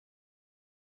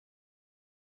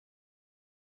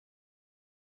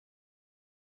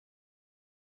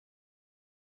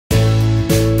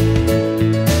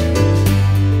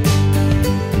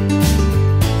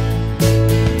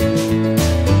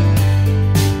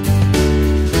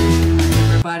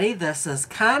this is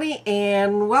Connie,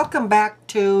 and welcome back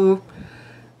to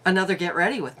another Get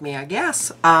Ready with me, I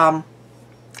guess.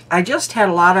 I just had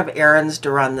a lot of errands to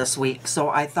run this week, so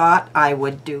I thought I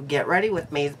would do Get Ready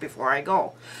with me before I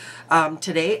go.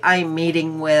 Today I'm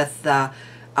meeting with the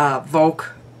Voc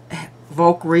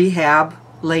Rehab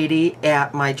lady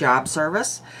at my job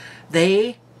service.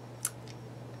 They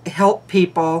help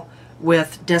people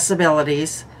with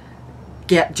disabilities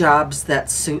get jobs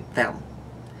that suit them.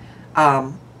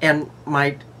 And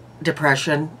my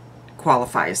depression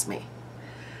qualifies me.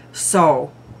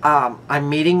 So I'm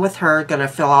meeting with her, going to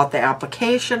fill out the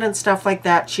application and stuff like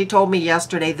that. She told me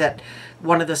yesterday that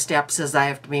one of the steps is I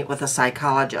have to meet with a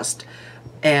psychologist,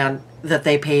 and that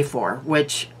they pay for,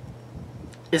 which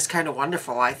is kind of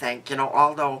wonderful, I think. You know,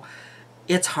 although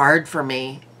it's hard for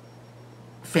me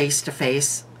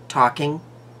face-to-face talking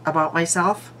about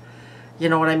myself. You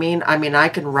know what I mean? I mean, I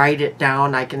can write it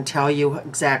down. I can tell you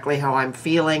exactly how I'm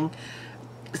feeling,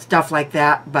 stuff like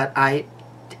that. But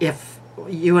if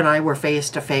you and I were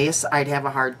face to face, I'd have a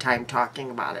hard time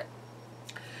talking about it.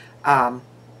 And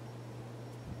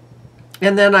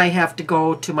then I have to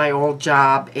go to my old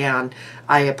job, and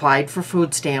I applied for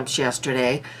food stamps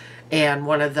yesterday. And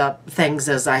one of the things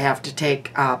is I have to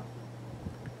take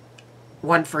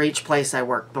one for each place I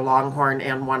work, the Longhorn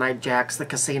and One-Eyed Jack's, the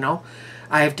casino.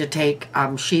 I have to take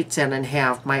sheets in and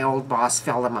have my old boss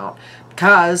fill them out,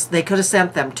 because they could have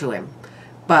sent them to him,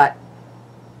 but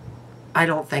I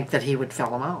don't think that he would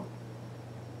fill them out.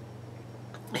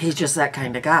 He's just that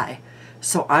kind of guy.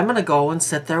 So I'm going to go and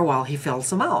sit there while he fills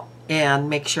them out and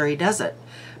make sure he does it,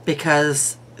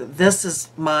 because this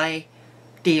is my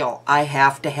deal. I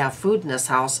have to have food in this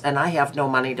house, and I have no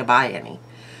money to buy any.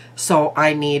 So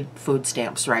I need food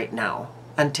stamps right now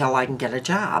until I can get a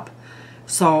job.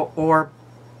 So, or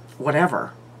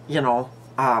whatever, you know.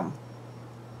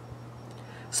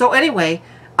 So anyway,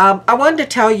 I wanted to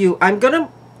tell you, I'm going to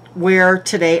wear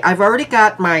today, I've already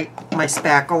got my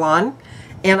spackle on,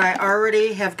 and I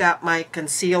already have got my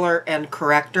concealer and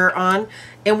corrector on.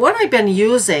 And what I've been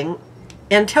using,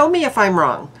 and tell me if I'm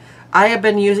wrong, I have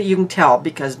been using, you can tell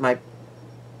because I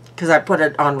put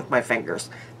it on with my fingers,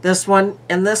 this one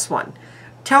and this one.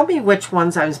 Tell me which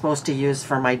ones I'm supposed to use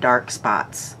for my dark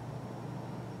spots.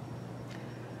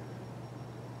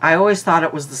 I always thought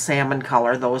it was the salmon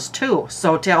color, those two.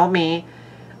 So tell me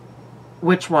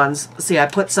which ones. See, I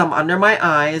put some under my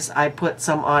eyes. I put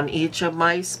some on each of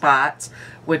my spots,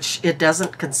 which it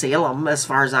doesn't conceal them as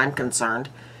far as I'm concerned.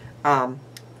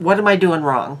 What am I doing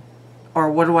wrong?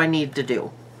 Or what do I need to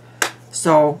do?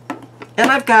 So,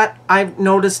 and I've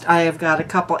noticed I have got a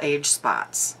couple age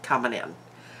spots coming in.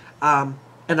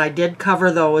 And I did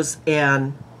cover those,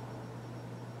 and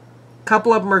a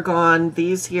couple of them are gone.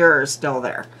 These here are still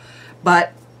there.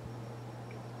 But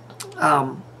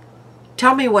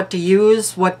tell me what to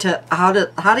use, how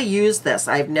to use this.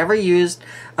 I've never used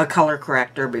a color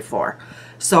corrector before.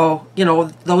 So, you know,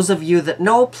 those of you that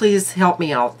know, please help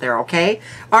me out there, okay?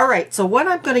 All right, so what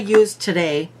I'm going to use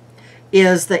today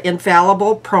is the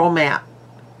Infallible Pro Matte.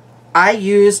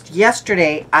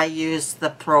 Yesterday I used the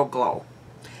Pro Glow,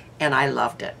 and I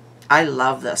loved it. I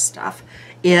love this stuff.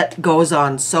 It goes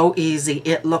on so easy.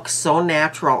 It looks so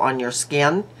natural on your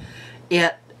skin. You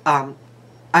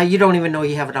don't even know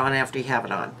you have it on after you have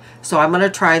it on. So I'm going to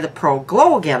try the Pro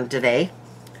Glow again today.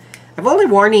 I've only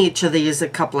worn each of these a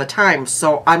couple of times,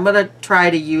 so I'm going to try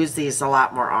to use these a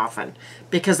lot more often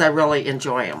because I really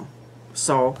enjoy them.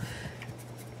 So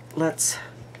let's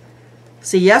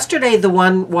see. Yesterday the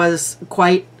one was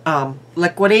quite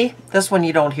liquidy. This one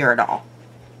you don't hear at all.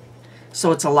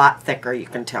 So it's a lot thicker, you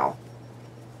can tell.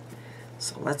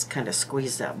 So let's kind of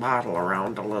squeeze that bottle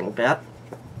around a little bit.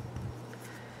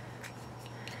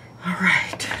 All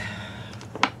right.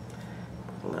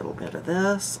 A little bit of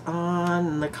this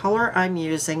on. The color I'm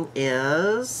using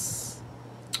is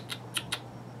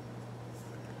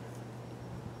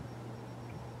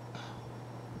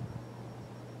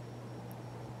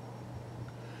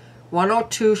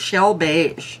 (102) Shell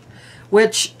Beige,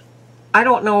 which I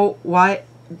don't know why.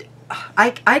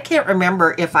 I can't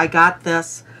remember if I got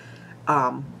this,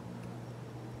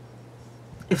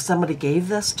 if somebody gave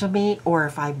this to me or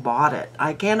if I bought it.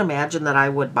 I can't imagine that I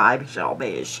would buy Shell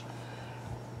Beige,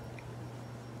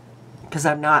 because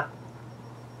I'm not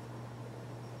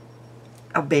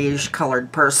a beige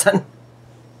colored person.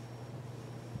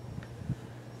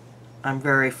 I'm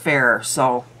very fair,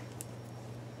 so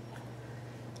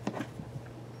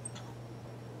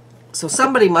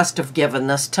somebody must have given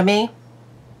this to me.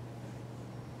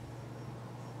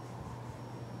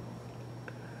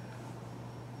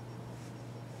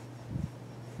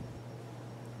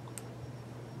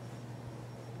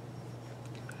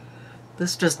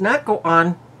 This does not go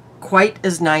on quite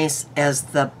as nice as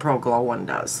the Pro Glow one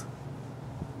does.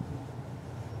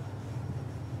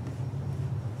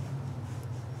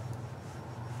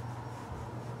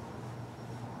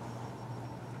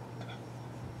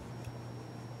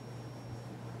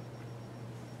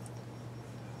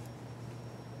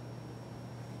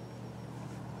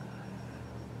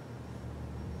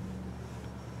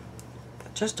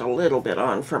 Just a little bit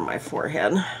on from my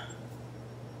forehead.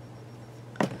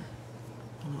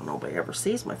 Nobody ever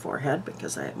sees my forehead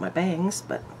because I have my bangs,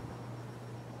 but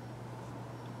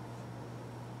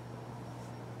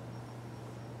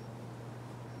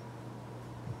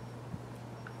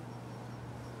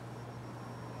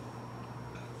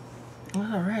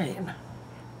all right.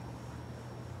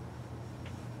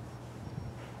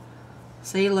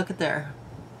 See, look at there.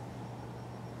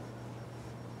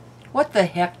 What the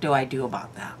heck do I do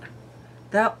about that?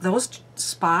 Those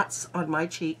spots on my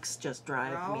cheeks just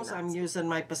drive me nuts. I'm using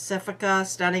my Pacifica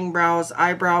Stunning Brows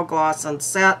Eyebrow Gloss and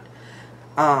Set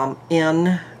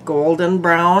in golden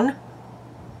brown.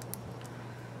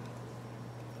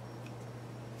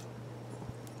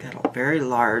 Got a very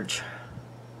large.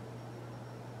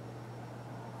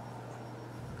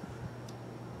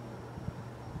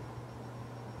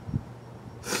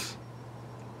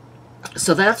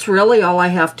 So that's really all I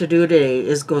have to do today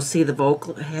is go see the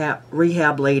vocal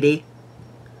rehab lady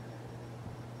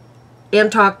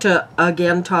and talk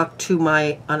to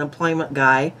my unemployment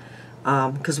guy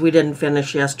because we didn't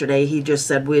finish yesterday. He just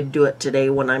said we'd do it today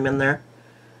when I'm in there.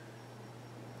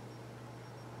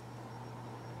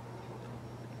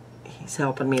 He's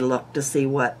helping me look to see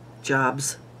what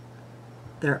jobs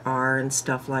there are and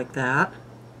stuff like that.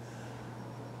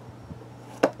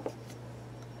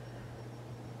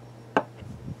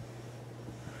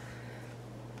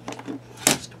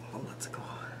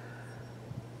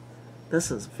 This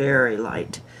is very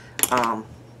light.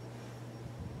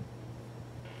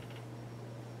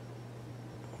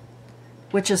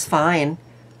 Which is fine.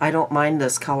 I don't mind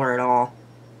this color at all.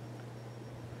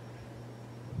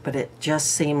 But it just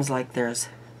seems like there's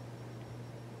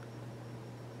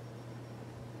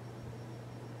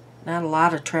not a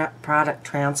lot of product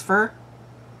transfer.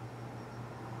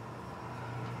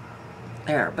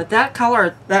 There, but that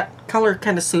color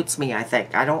kind of suits me, I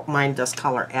think. I don't mind this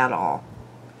color at all.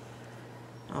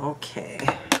 Okay,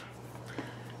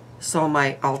 so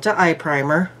my Ulta eye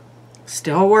primer,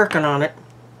 still working on it,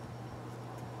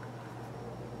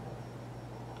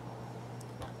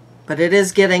 but it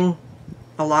is getting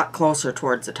a lot closer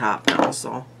towards the top now,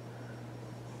 so.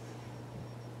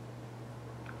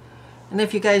 And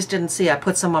if you guys didn't see, I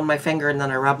put some on my finger and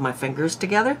then I rubbed my fingers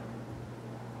together.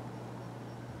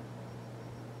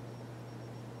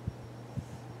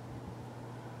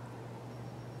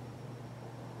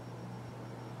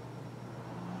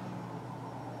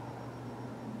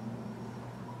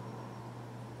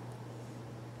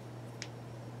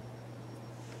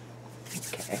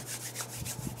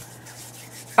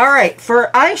 Alright,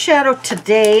 for eyeshadow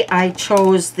today, I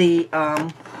chose the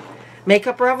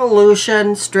Makeup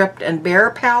Revolution Stripped and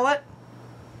Bare palette.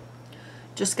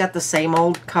 Just got the same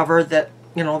old cover that,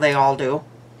 you know, they all do.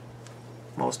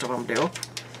 Most of them do.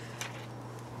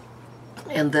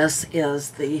 And this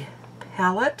is the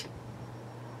palette.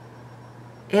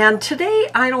 And today,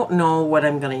 I don't know what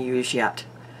I'm going to use yet.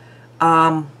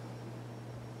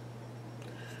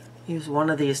 Use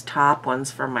one of these top ones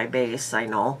for my base, I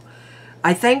know.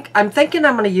 I'm thinking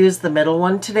I'm going to use the middle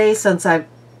one today since I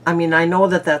know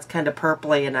that that's kind of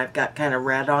purpley and I've got kind of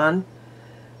red on.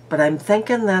 But I'm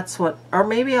thinking that's what, or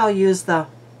maybe I'll use the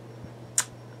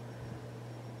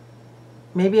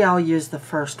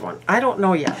first one. I don't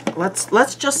know yet.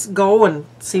 Let's just go and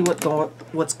see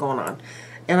what's going on.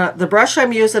 And the brush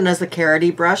I'm using is the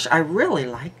Carity brush. I really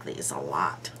like these a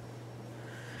lot.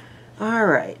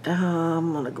 Alright,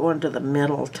 I'm going to go into the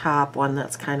middle top one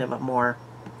that's kind of a more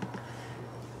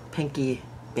pinky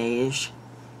beige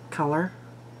color.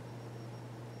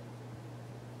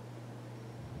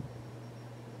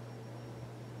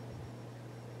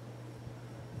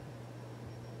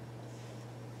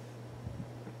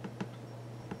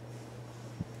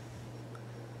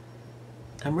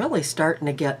 I'm really starting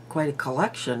to get quite a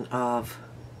collection of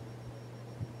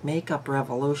Makeup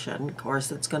Revolution. Of course,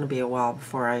 it's going to be a while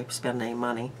before I spend any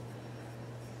money.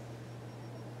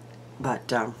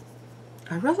 But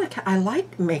I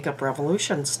like Makeup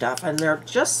Revolution stuff, and they're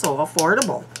just so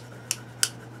affordable.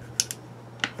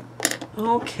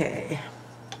 Okay.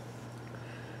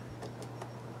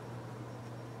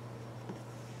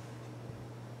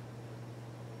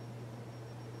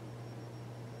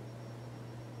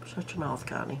 Shut your mouth,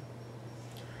 Connie.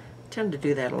 I tend to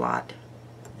do that a lot.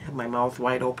 Have my mouth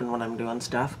wide open when I'm doing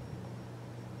stuff.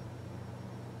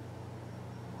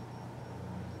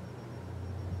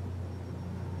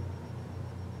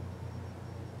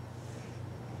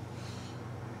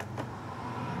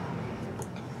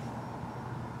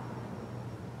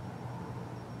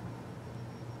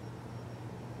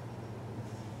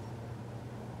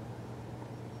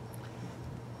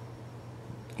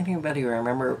 Anybody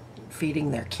remember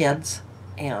feeding their kids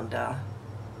and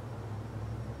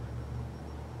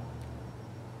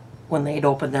when they'd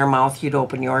open their mouth, you'd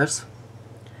open yours?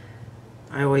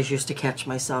 I always used to catch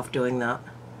myself doing that.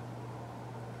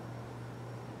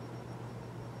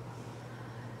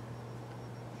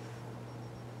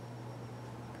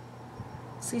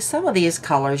 See, some of these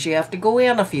colors you have to go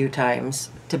in a few times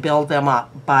to build them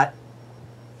up, but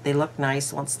they look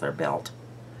nice once they're built.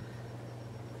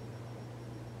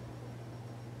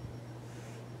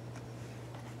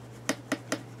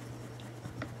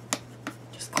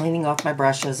 Cleaning off my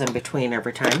brushes in between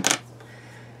every time.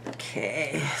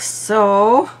 Okay,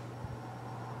 so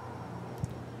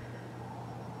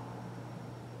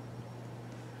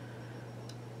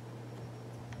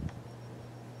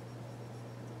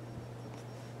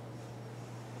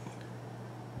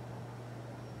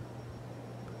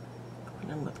going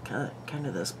in with kind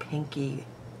of this pinky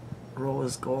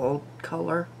rose gold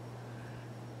color,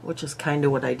 which is kind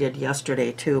of what I did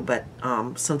yesterday too, but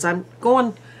since I'm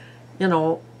going, you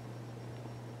know,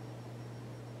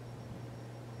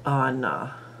 on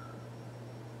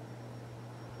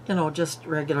you know, just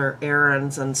regular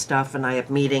errands and stuff, and I have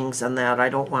meetings and that, I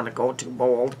don't want to go too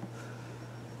bold.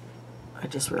 I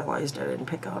just realized I didn't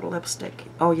pick out a lipstick.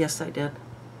 Oh yes, I did.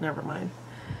 Never mind.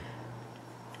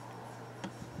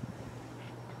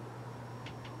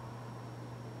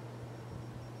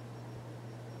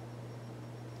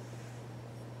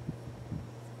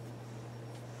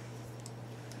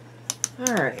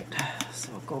 Alright,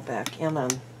 so I'll go back in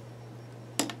on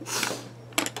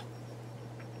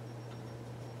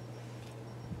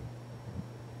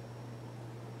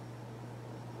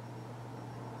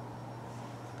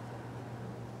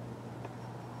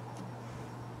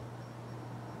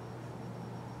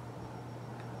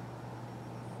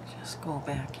go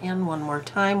back in one more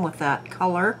time with that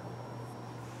color.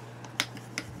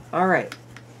 All right.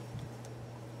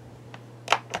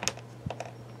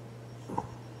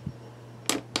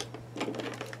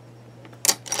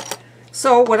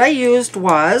 So what I used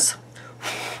was,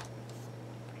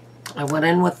 I went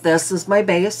in with this as my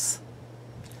base.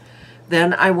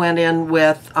 Then I went in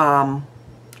with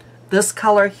this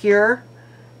color here.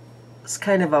 It's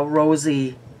kind of a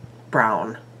rosy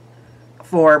brown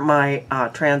for my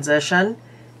transition,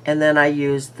 and then I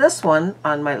used this one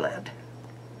on my lid.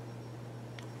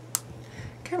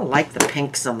 Kind of like the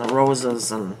pinks and the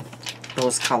roses and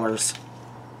those colors.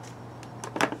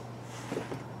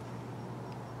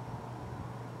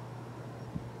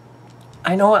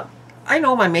 I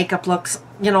know my makeup looks,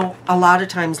 you know, a lot of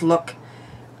times look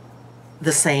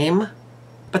the same,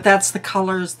 but that's the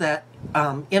colors that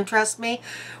interest me.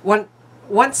 One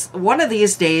of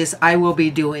these days I will be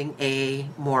doing a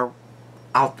more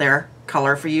out there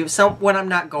color for you, so when I'm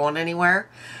not going anywhere,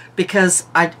 because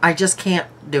I just can't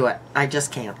do it. I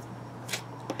just can't.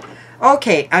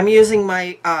 Okay, I'm using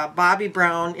my Bobbi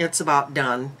Brown It's About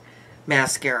Done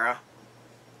mascara.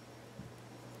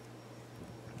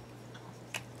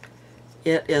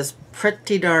 It is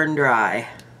pretty darn dry.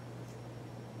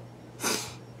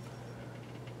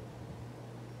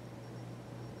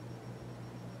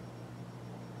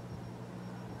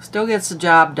 Still gets the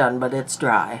job done, but it's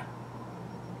dry.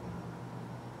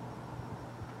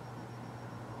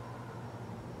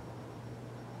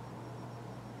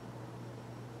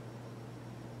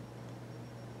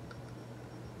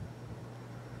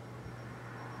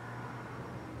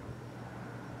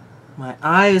 My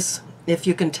eyes, if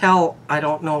you can tell, I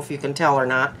don't know if you can tell or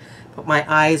not, but my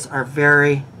eyes are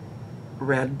very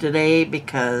red today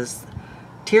because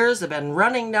tears have been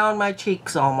running down my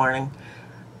cheeks all morning.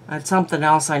 That's something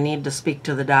else I need to speak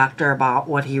to the doctor about,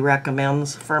 what he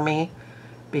recommends for me,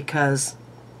 because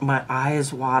my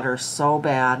eyes water so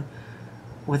bad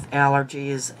with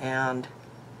allergies, and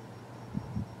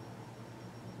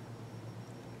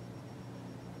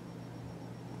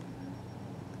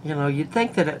you know, you'd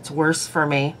think that it's worse for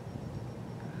me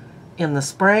in the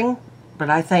spring, but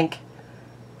I think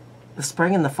the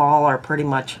spring and the fall are pretty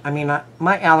much, I mean,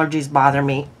 my allergies bother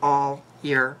me all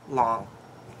year long.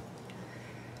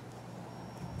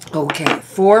 Okay,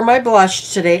 for my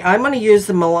blush today, I'm going to use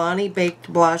the Milani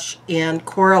Baked Blush in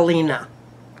Coralina.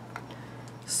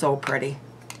 So pretty.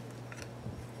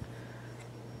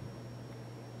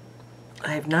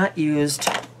 I have not used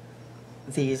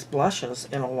these blushes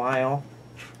in a while.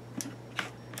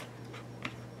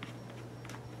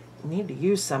 I need to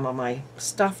use some of my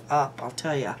stuff up, I'll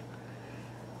tell you.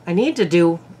 I need to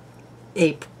do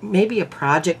maybe a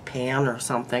project pan or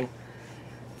something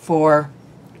for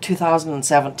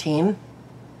 2017.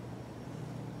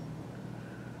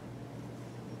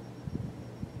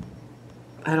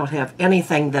 I don't have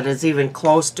anything that is even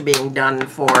close to being done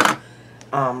for,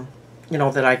 you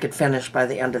know, that I could finish by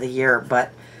the end of the year.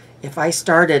 But if I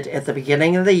started at the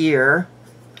beginning of the year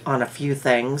on a few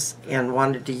things and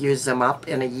wanted to use them up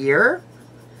in a year,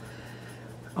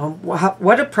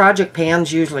 what do project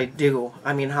pans usually do?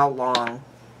 I mean, how long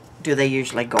do they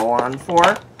usually go on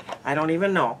for? I don't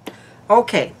even know.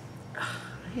 Okay,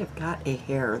 I have got a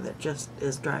hair that just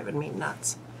is driving me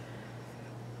nuts.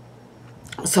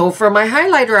 So for my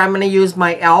highlighter, I'm going to use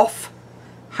my e.l.f.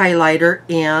 highlighter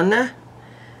in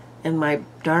my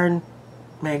darn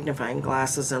magnifying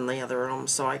glasses in the other room,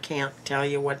 so I can't tell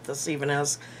you what this even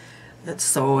is. It's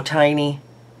so tiny.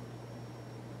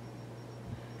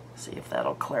 See if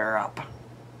that'll clear up.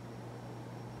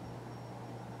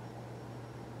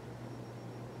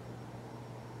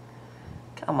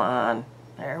 Come on.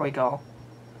 There we go.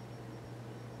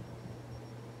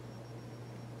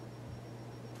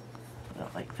 Put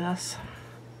it like this.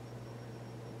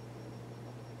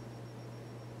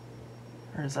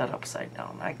 Or is that upside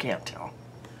down? I can't tell.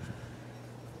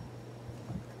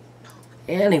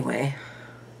 Anyway,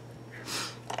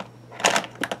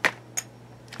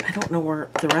 I don't know where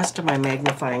the rest of my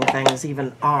magnifying things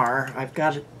even are. I've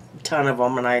got a ton of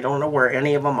them and I don't know where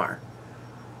any of them are.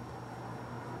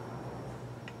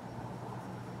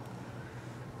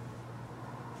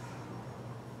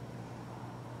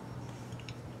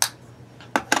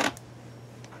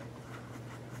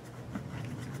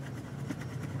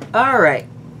 Alright,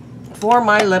 for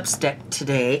my lipstick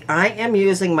today, I am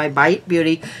using my Bite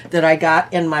Beauty that I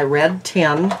got in my red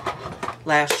tin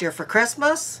last year for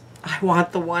Christmas. I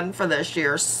want the one for this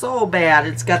year so bad.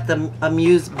 It's got the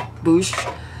Amuse Bouche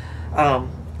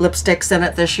lipsticks in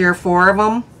it this year, 4 of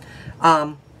them.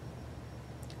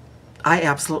 I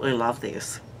absolutely love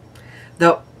these.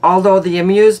 Although the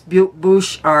Amuse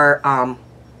Bouche are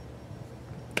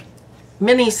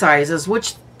mini sizes,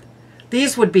 which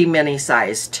these would be mini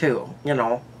size too, you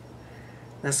know.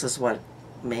 This is what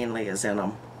mainly is in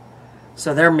them.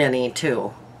 So they're mini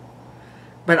too.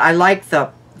 But I like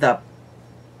the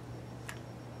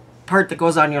part that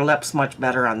goes on your lips much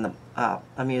better on the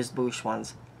Amuse Bouche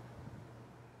ones.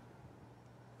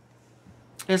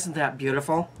 Isn't that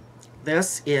beautiful?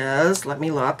 This is, let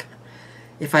me look.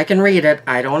 If I can read it,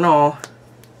 I don't know.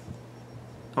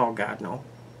 Oh God, no.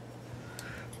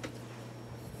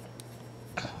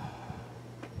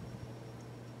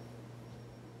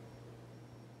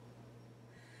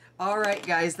 Alright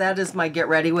guys, that is my Get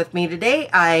Ready With Me today.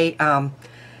 I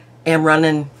am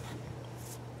running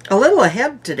a little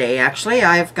ahead today actually.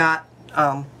 I've got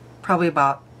probably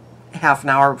about half an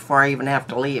hour before I even have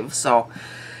to leave. So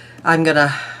I'm going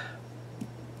to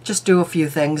just do a few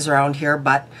things around here.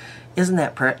 But isn't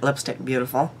that lipstick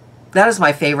beautiful? That is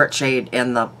my favorite shade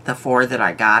in the 4 that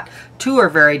I got. 2 are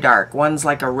very dark. One's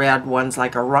like a red, one's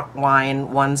like a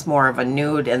wine, one's more of a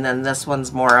nude, and then this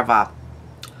one's more of a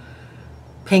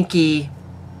pinky,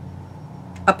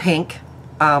 a pink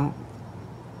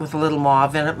with a little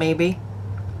mauve in it maybe.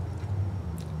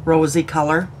 Rosy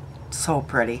color. So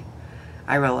pretty.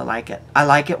 I really like it. I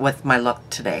like it with my look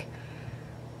today.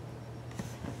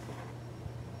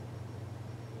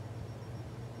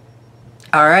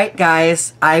 Alright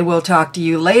guys, I will talk to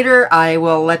you later. I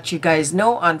will let you guys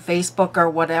know on Facebook or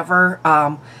whatever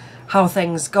how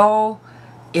things go.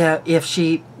 If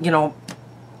she, you know,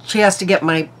 she has to get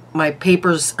my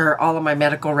papers or all of my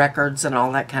medical records and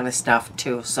all that kind of stuff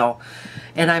too. So,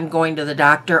 and I'm going to the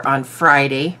doctor on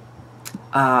Friday.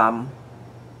 I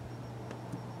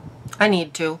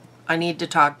need to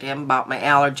talk to him about my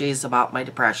allergies, about my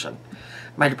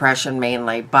depression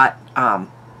mainly, but I'll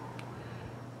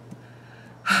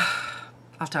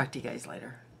talk to you guys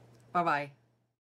later. Bye-bye.